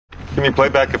Give me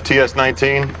playback of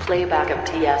TS-19. Playback of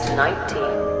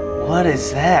TS-19. What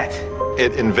is that?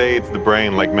 It invades the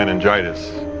brain like meningitis.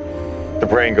 The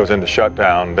brain goes into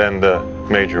shutdown, then the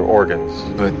major organs.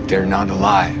 But they're not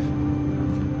alive.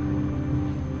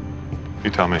 You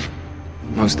tell me.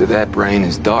 Most of that brain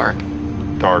is dark.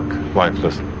 Dark,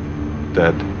 lifeless,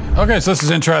 dead. Okay, so this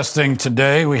is interesting.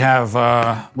 Today we have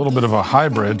a little bit of a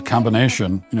hybrid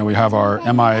combination. You know, we have our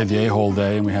Am I the A-hole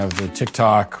day and we have the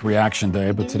TikTok reaction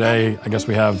day. But today, I guess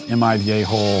we have Am I the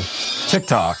A-hole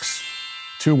TikToks.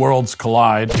 Two worlds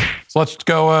collide. So let's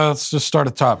go, let's just start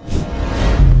at the top.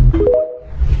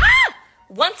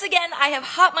 Once again, I have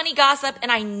hot money gossip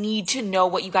and I need to know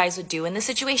what you guys would do in this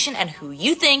situation and who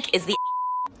you think is the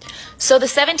So the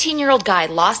 17-year-old guy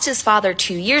lost his father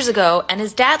 2 years ago and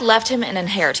his dad left him an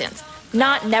inheritance.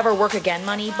 Not never work again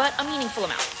money, but a meaningful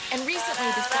amount. And recently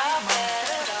this guy's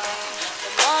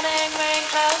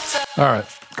All right,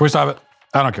 can we stop it?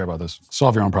 I don't care about this.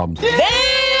 Solve your own problems.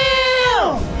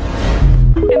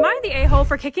 Am I the a-hole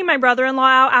for kicking my brother-in-law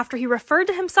out after he referred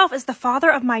to himself as the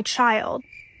father of my child?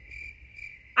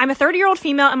 I'm a 30-year-old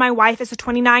female and my wife is a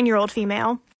 29-year-old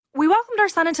female. We welcomed our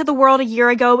son into the world a year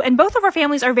ago, and both of our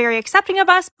families are very accepting of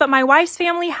us, but my wife's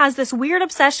family has this weird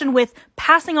obsession with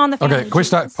passing on the family. Okay, can we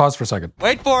stop? Pause for a second.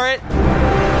 Wait for it.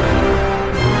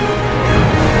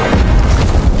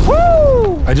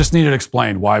 Woo! I just needed to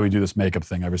explain why we do this makeup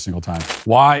thing every single time.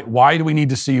 Why do we need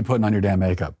to see you putting on your damn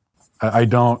makeup? I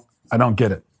don't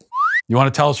get it. You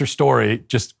want to tell us your story,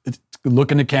 just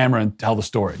look in the camera and tell the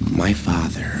story. My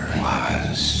father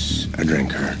was a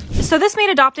drinker. So this made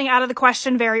adopting out of the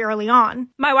question very early on.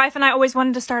 My wife and I always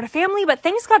wanted to start a family, but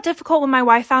things got difficult when my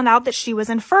wife found out that she was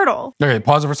infertile. Okay,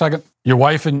 pause it for a second. You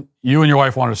and your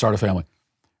wife wanted to start a family.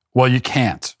 Well, you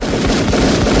can't. He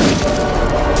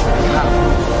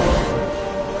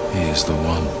is the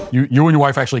one. You and your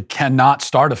wife actually cannot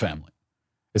start a family.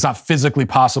 It's not physically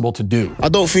possible to do. I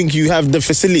don't think you have the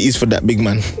facilities for that, big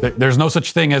man. There's no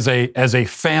such thing as a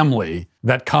family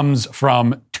that comes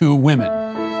from two women.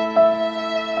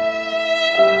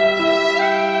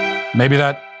 Maybe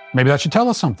that should tell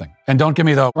us something. And don't give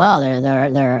me the... Well,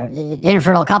 they're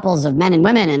infertile couples of men and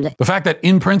women. And the fact that,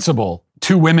 in principle,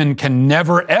 two women can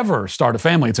never, ever start a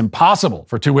family. It's impossible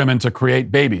for two women to create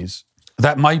babies.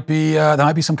 That might be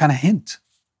some kind of hint.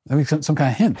 That might be some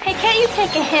kind of hint. Hey, can't you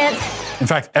take a hint? In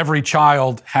fact, every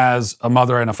child has a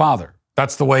mother and a father.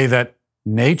 That's the way that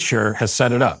nature has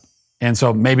set it up. And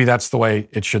so maybe that's the way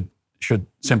it should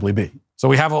simply be. So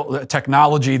we have a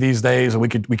technology these days, and we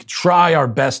could try our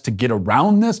best to get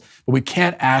around this, but we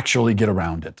can't actually get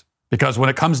around it. Because when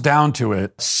it comes down to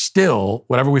it, still,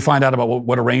 whatever we find out about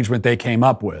what arrangement they came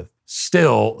up with,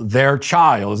 still their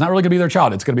child is not really going to be their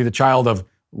child. It's going to be the child of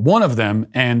one of them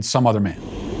and some other man.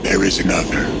 There is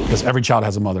another. Because every child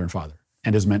has a mother and father.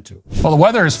 And is meant to. Well, the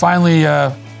weather is finally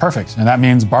perfect, and that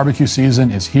means barbecue season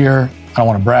is here. I don't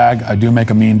want to brag. I do make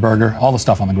a mean burger, all the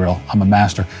stuff on the grill. I'm a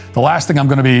master. The last thing I'm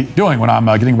going to be doing when I'm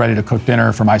getting ready to cook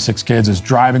dinner for my 6 kids is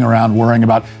driving around worrying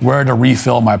about where to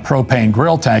refill my propane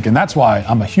grill tank, and that's why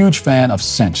I'm a huge fan of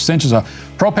Cinch. Cinch is a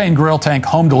propane grill tank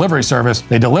home delivery service.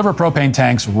 They deliver propane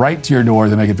tanks right to your door.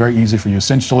 They make it very easy for you.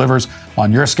 Cinch delivers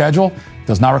on your schedule.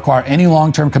 Does not require any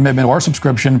long-term commitment or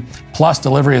subscription. Plus,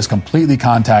 delivery is completely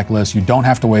contactless. You don't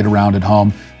have to wait around at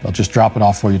home. They'll just drop it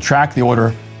off for you. Track the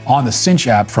order on the Cinch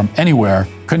app from anywhere.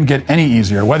 Couldn't get any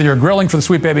easier. Whether you're grilling for the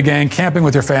Sweet Baby Gang, camping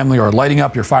with your family, or lighting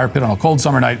up your fire pit on a cold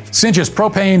summer night, Cinch's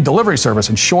propane delivery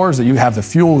service ensures that you have the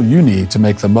fuel you need to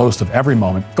make the most of every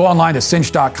moment. Go online to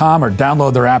cinch.com or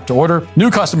download their app to order.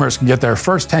 New customers can get their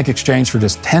first tank exchange for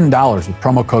just $10 with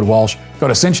promo code Walsh. Go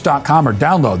to cinch.com or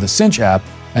download the Cinch app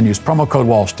and use promo code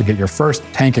Walsh to get your first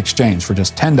tank exchange for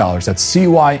just $10. That's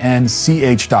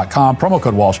CYNCH.com, promo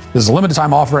code Walsh. This is a limited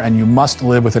time offer, and you must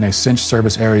live within a Cinch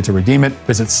service area to redeem it.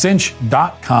 Visit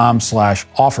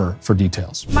cinch.com/offer for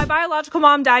details. My biological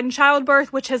mom died in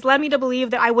childbirth, which has led me to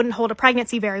believe that I wouldn't hold a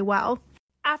pregnancy very well.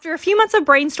 After a few months of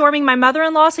brainstorming, my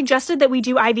mother-in-law suggested that we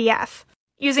do IVF,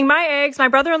 using my eggs, my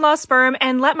brother-in-law's sperm,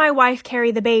 and let my wife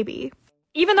carry the baby.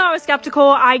 Even though I was skeptical,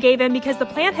 I gave in because the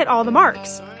plan hit all the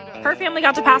marks. Her family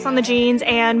got to pass on the genes,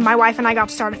 and my wife and I got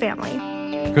to start a family.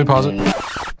 Good, pause it.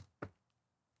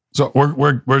 So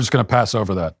we're just going to pass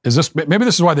over that. Maybe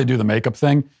this is why they do the makeup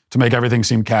thing, to make everything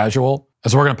seem casual.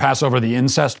 And so we're going to pass over the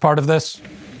incest part of this.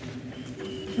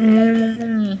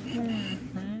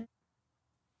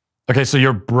 Okay, so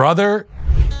your brother,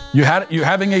 you're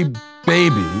having a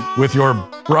baby with your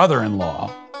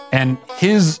brother-in-law, and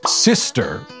his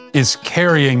sister is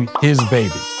carrying his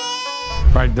baby.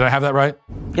 Right? Did I have that right?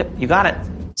 Yep, you got it.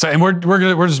 So, and we're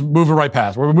just moving right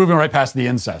past. We're moving right past the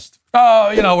incest.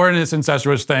 Oh, we're in this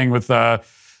incestuous thing with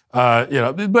But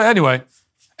anyway,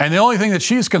 and the only thing that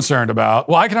she's concerned about,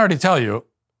 well, I can already tell you,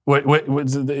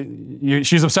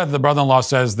 she's upset that the brother-in-law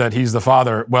says that he's the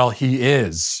father. Well, he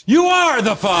is. You are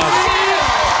the father.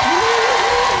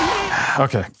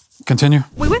 Okay, continue.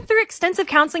 We went through extensive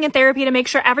counseling and therapy to make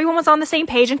sure everyone was on the same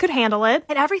page and could handle it.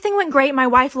 And everything went great. My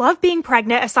wife loved being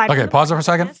pregnant aside from... Okay, pause there for a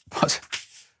second. Pause.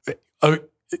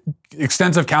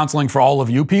 Extensive counseling for all of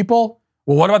you people?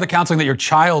 Well, what about the counseling that your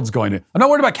child's going to? I'm not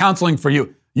worried about counseling for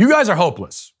you. You guys are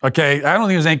hopeless, okay? I don't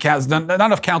think there's not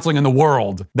enough counseling in the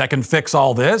world that can fix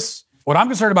all this. What I'm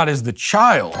concerned about is the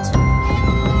child.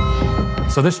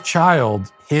 So this child,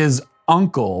 his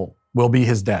uncle will be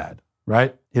his dad,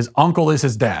 right? His uncle is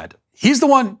his dad. He's the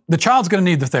one, the child's going to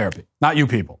need the therapy, not you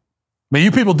people. I mean,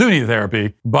 you people do need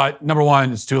therapy, but number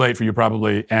one, it's too late for you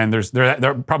probably, and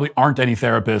there probably aren't any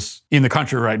therapists in the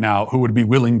country right now who would be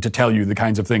willing to tell you the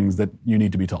kinds of things that you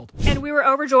need to be told. And we were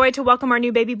overjoyed to welcome our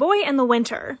new baby boy in the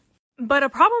winter. But a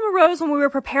problem arose when we were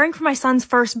preparing for my son's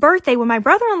first birthday when my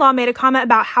brother-in-law made a comment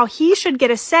about how he should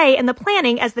get a say in the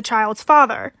planning as the child's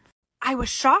father. I was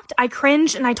shocked, I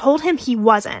cringed, and I told him he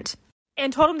wasn't.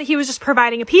 And told him that he was just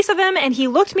providing a piece of him, and he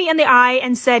looked me in the eye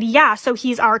and said, yeah, so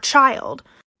he's our child.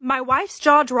 My wife's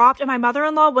jaw dropped and my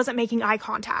mother-in-law wasn't making eye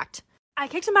contact. I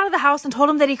kicked him out of the house and told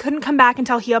him that he couldn't come back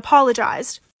until he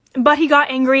apologized. But he got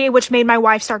angry, which made my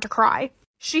wife start to cry.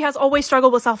 She has always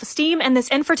struggled with self-esteem, and this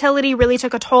infertility really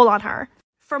took a toll on her.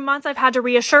 For months, I've had to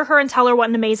reassure her and tell her what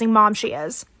an amazing mom she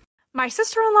is. My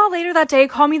sister-in-law later that day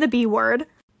called me the B word,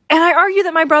 and I argued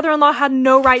that my brother-in-law had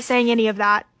no right saying any of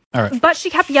that. All right. But she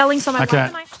kept yelling, so my wife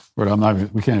and I...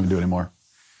 We can't even do it anymore.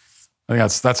 I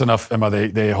think that's enough, Emma,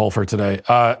 they hold for today.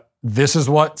 This is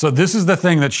the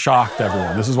thing that shocked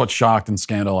everyone. This is what shocked and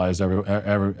scandalized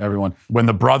everyone. When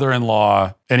the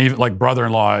brother-in-law, and even like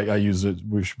brother-in-law, I use it,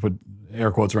 we should put air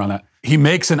quotes around that. He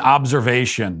makes an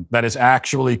observation that is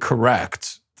actually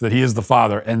correct, that he is the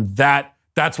father, and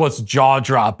that's what's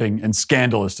jaw-dropping and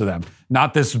scandalous to them.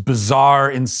 Not this bizarre,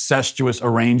 incestuous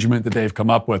arrangement that they've come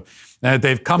up with. And that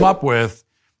they've come up with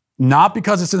not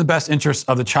because it's in the best interest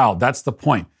of the child. That's the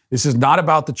point. This is not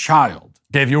about the child.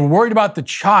 Okay, if you were worried about the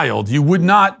child, you would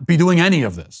not be doing any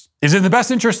of this. Is it in the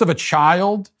best interest of a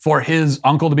child for his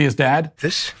uncle to be his dad?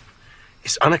 This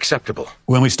is unacceptable.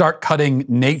 When we start cutting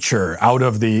nature out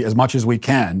of as much as we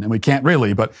can, and we can't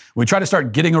really, but we try to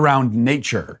start getting around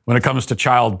nature when it comes to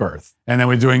childbirth, and then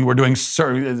we're doing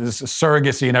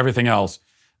surrogacy and everything else.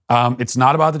 It's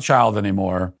not about the child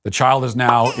anymore. The child is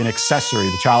now an accessory.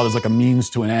 The child is like a means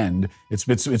to an end.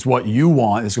 It's what you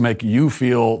want. It's gonna make you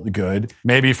feel good.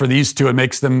 Maybe for these two, it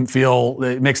makes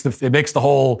the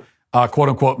whole quote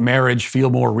unquote marriage feel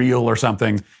more real or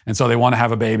something. And so they want to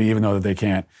have a baby even though that they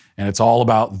can't. And it's all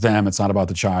about them. It's not about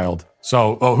the child.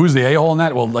 So, who's the a-hole in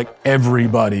that? Well, like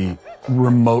everybody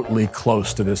remotely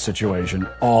close to this situation,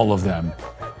 all of them.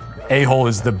 A-hole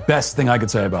is the best thing I could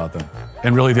say about them.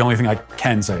 And really the only thing I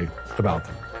can say about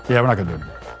them. Yeah, we're not going to do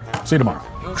it. See you tomorrow.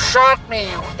 You shot me,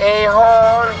 you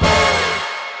a-hole.